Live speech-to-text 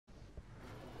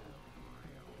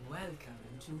Welcome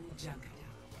to Jungle.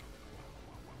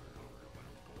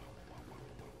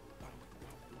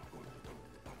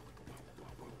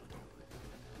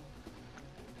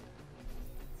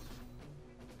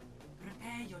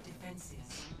 Prepare your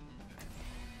defenses.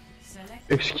 Select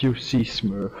XQC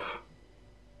Smurf.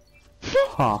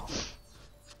 Ha.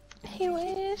 He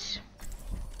wish.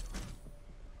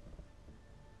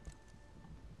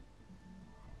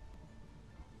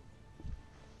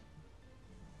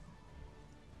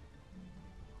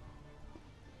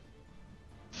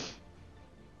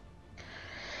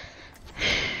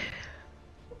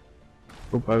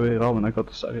 Hope I weer al en I got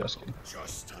the Saria skin.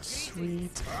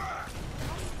 Sweet.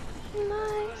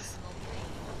 Nice.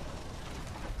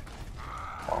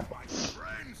 Oh,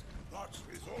 Friends, lots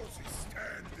resources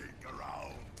standing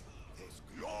around. There's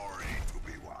glory to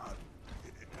be won.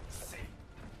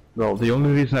 well, the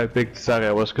only reason I picked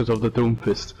Saria was because of the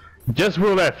Doomfist. Just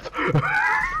were left!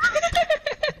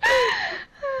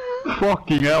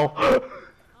 Fucking hell! I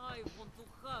want to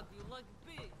hug you like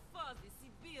big, fuzzy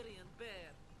Siberian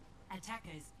bear.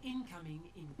 attackers incoming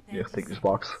in 30 Here, take this seconds.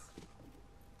 box.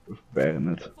 With bear in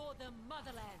it. For the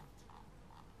motherland.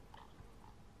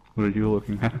 What are you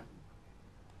looking at?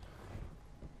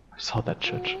 I saw that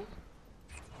judge.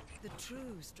 The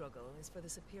true struggle is for the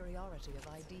superiority of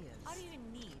ideas. Are you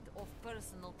in need of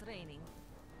personal training?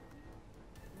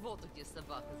 Вот где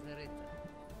собака зарыта.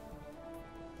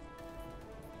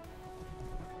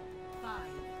 5,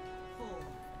 4,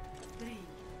 3,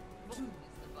 2,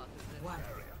 1.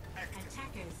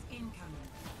 Attackers incoming.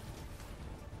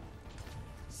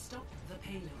 Stop the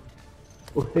payload.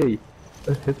 Oh hey,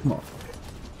 a hitmark.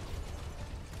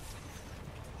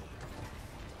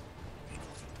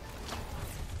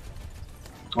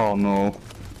 Oh no,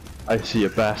 I see a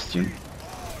bastion.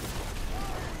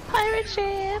 Pirate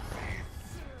ship.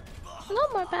 No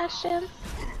more bastion.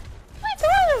 Wait,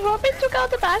 the Robin took out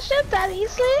the bastion that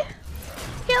easily?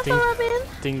 Kill the Robin.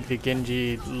 I think the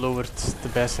Genji lowered the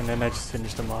bastion and I just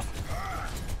finished them off.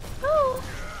 Oh.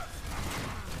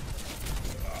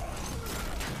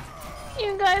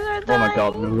 You guys are Oh dying. my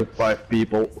god, we were 5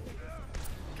 people.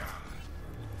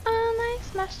 Nice.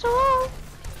 Smash the wall.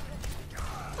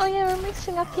 Oh yeah, we're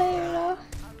missing a player though.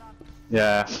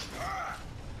 Yeah.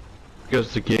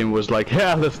 Because the game was like,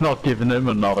 yeah, let's not give him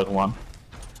another one.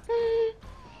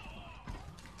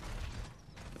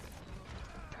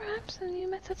 Perhaps a new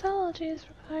methodology is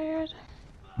required.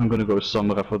 I'm gonna go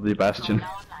Sombra for the bastion.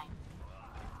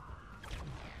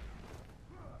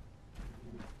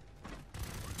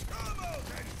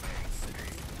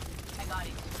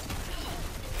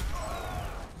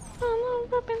 Oh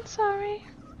no, Robin, sorry.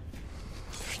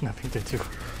 There's nothing to do.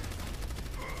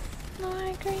 No, I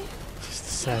agree. Just a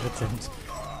sad attempt.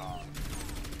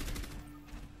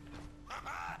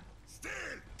 Still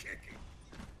kicking.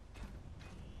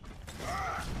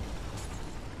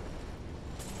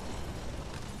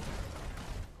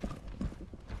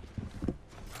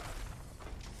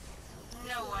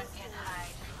 No one can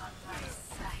hide on my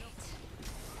sight.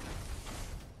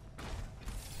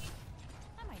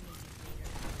 I might need you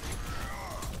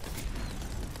later.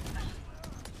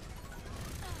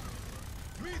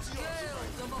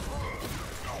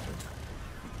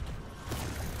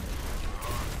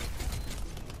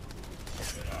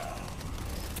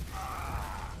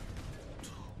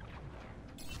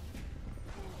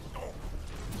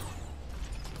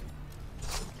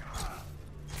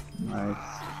 Nice.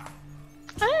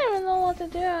 I don't even know what to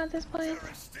do at this point.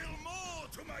 There is still more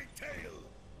to my tale.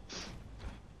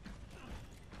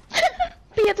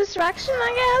 Be a distraction,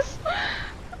 I guess.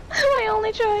 My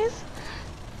only choice.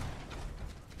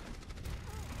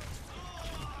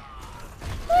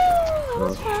 That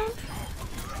was fun.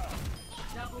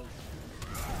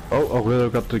 Oh, Aurelio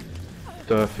got the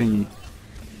thingy.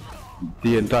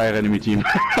 The entire enemy team.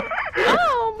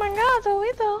 Oh my god, a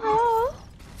widow, hello.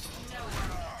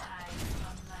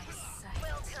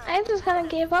 I just kinda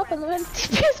gave up and went to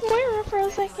TPS Moira for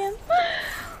a second.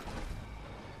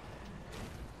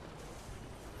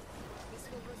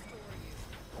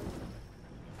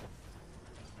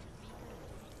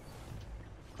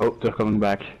 Oh, they're coming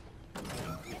back.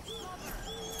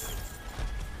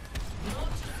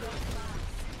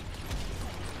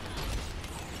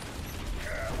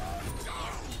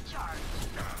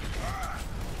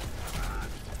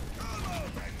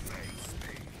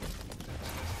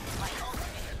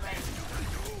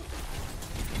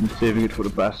 I'm saving it for the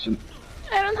bastion.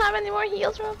 I don't have any more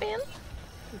heals, Robin.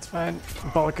 It's fine.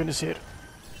 Balkan is here.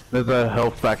 Let the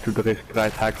health back to the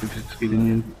right hack if it's really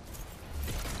needed.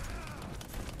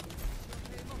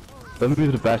 Let me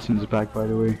move the bastions back, by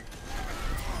the way.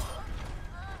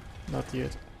 Not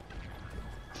yet.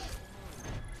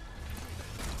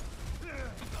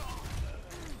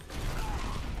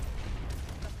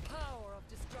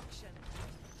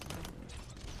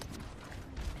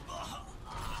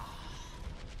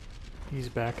 He's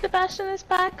back. The Bastion is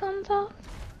back on top.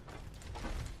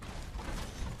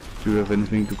 Do you have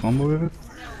anything to combo with it?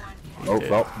 Oh,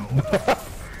 well.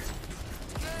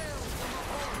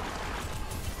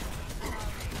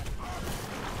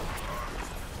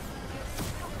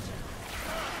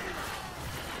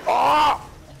 Ah!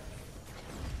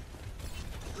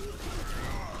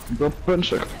 Got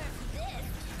punched.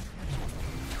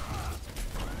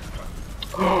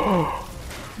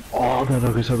 Oh, that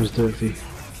Orisa was dirty.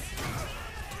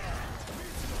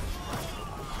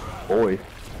 Boy.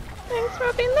 Thanks,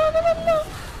 Robin. No, no, no, no.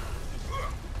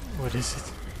 What is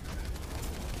it?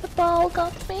 The ball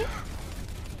got me.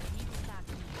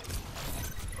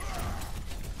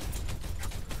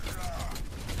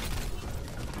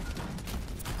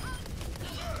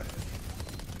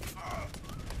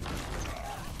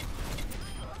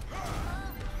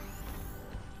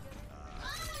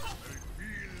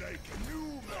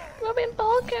 Robin,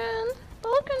 Balkan!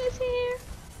 Balkan is here!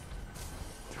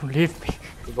 Don't leave me.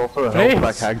 There's also a Please. health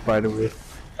pack hack, by the way.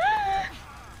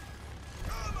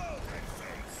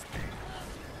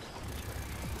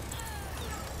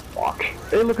 Fuck.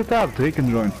 Hey, look at that, they can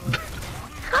join.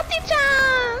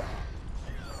 Hati-chan!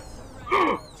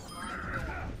 Where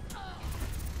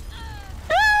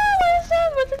is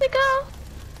it? Where did it go?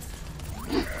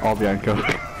 All behind cover.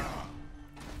 I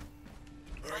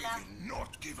will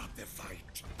not give up the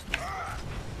fight.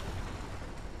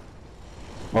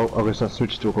 Oh, Orisa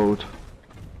switched to road.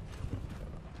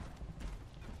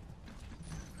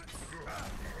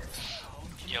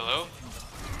 Yellow?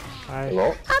 Hi.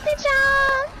 Hello?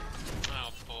 Hati-chan!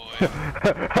 Oh boy.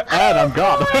 And I'm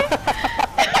gone!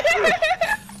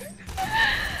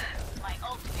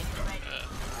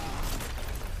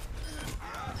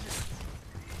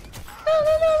 No,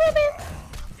 no, no, Robin!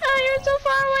 Oh, you're so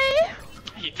far away!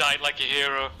 He died like a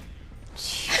hero.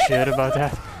 Shit about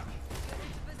that.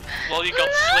 Well, he got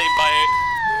slain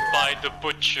by the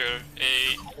Butcher,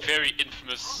 a very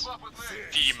infamous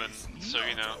demon, so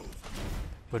you know.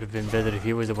 Would have been better if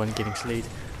he was the one getting slayed.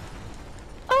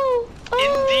 Oh!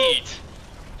 Oh! Indeed!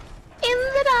 In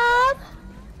the dog!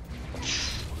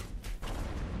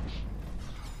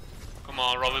 Come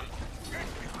on, Robin.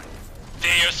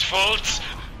 Thea's fault!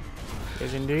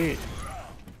 Yes, indeed.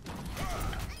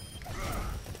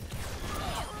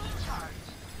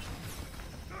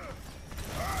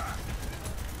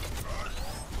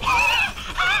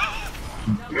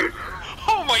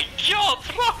 Oh my god,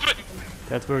 Robin!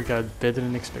 That worked out better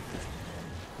than expected.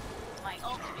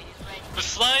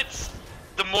 Besides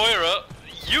the Moira,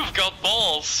 you've got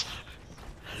balls!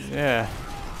 Yeah.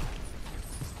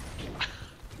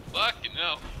 Fucking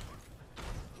hell.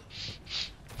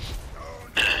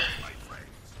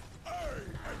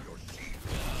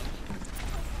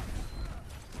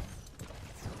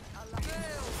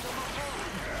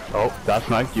 Oh, that's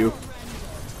not you.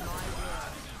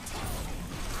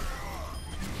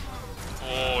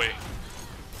 Boy.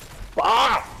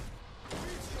 Ah!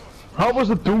 How was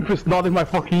the Doomfist not in my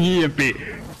fucking EMP?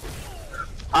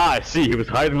 Ah, I see, he was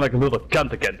hiding like a little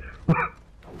cunt again.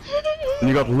 And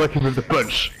he got lucky with the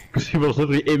punch, because he was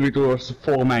literally aiming towards the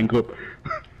 4-man group.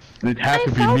 And it had I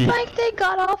to be felt me. like they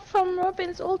got off from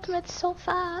Robin's ultimate so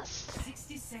fast.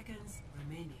 60 seconds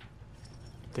remaining.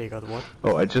 They got what?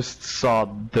 Oh, I just saw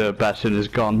the Bastion is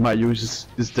gone, my use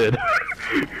is dead.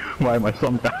 Why am I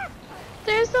some guy?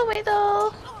 There's no way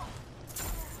though.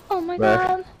 Oh my Where?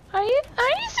 god. Are you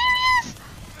serious?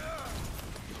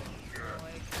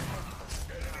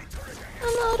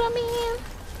 Hello, Robin.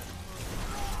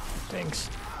 Thanks.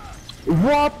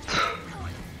 What?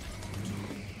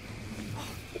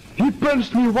 He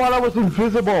punched me while I was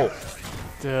invisible!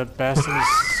 The Bastion is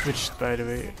switched, by the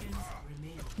way.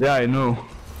 Yeah, I know.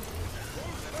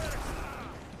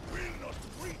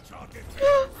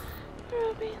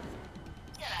 Robin.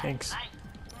 Thanks.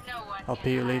 I'll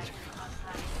pay you later.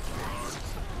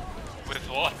 With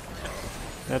what?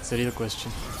 That's the real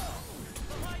question.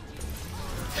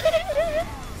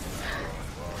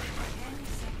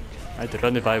 I'd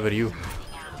run if I were you.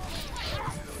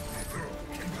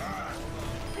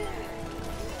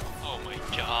 Oh my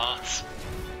god.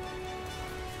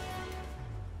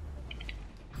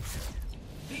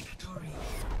 Victory.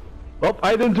 Oh,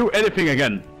 I didn't do anything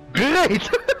again. Great!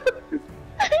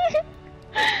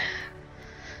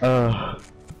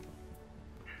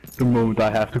 The moment I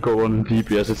have to go on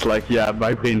DPS, it's like, yeah,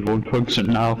 my brain won't function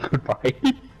now. Goodbye.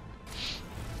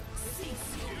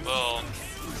 Well,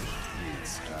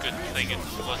 good thing it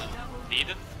wasn't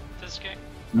needed this game.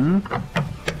 Hmm?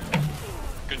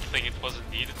 Good thing it wasn't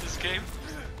needed this game.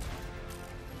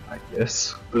 I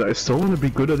guess. But I still want to be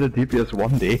good at the DPS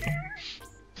one day.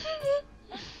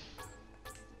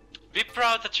 We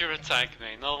proud that you're a tank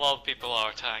main. Not a lot of people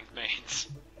are tank mains.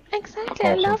 Exactly,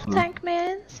 I love tank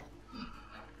mains.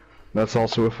 That's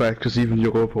also a fact, because even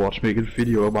your Overwatch made a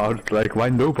video about like why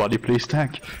nobody plays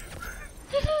tank.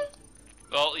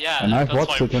 Well, yeah, And I've that's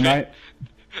watched why it, and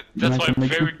that's why I'm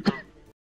very